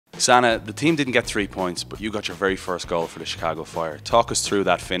Sanna, the team didn't get 3 points, but you got your very first goal for the Chicago Fire. Talk us through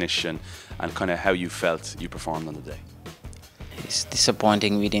that finish and kind of how you felt you performed on the day. It's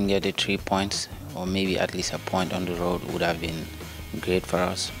disappointing we didn't get the 3 points, or maybe at least a point on the road would have been great for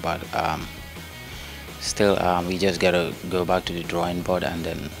us. But still, we just gotta go back to the drawing board and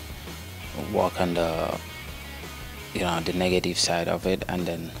then work on the negative side of it, and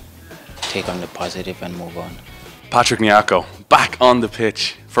then take on the positive and move on. Patrick Nyarko, back on the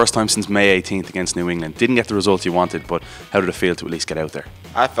pitch. First time since May 18th against New England. Didn't get the results you wanted, but how did it feel to at least get out there?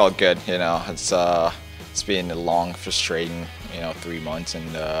 I felt good, it's been a long, frustrating, 3 months, and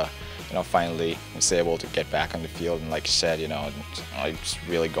finally I was able to get back on the field. And like you said, I was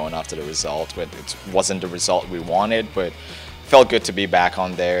really going after the result, but it wasn't the result we wanted. But it felt good to be back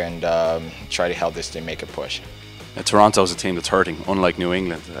on there and try to help this team make a push. Toronto's a team that's hurting, unlike New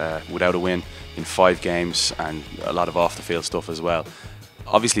England, without a win in 5 games and a lot of off-the-field stuff as well.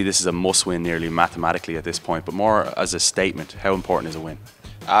 Obviously, this is a must-win nearly mathematically at this point, but more as a statement, how important is a win?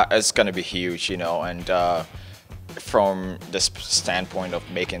 It's going to be huge, and from this standpoint of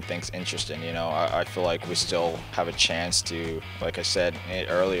making things interesting, I feel like we still have a chance to, like I said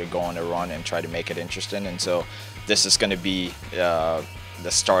earlier, go on a run and try to make it interesting. And so this is going to be the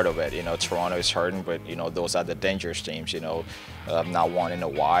start of it. Toronto is hurting, but those are the dangerous teams. Not won in a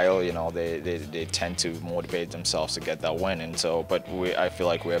while. They tend to motivate themselves to get that win, and so. But I feel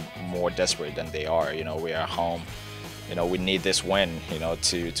like we're more desperate than they are. We are home. We need this win.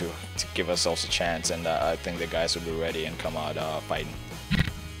 To give ourselves a chance, and I think the guys will be ready and come out fighting.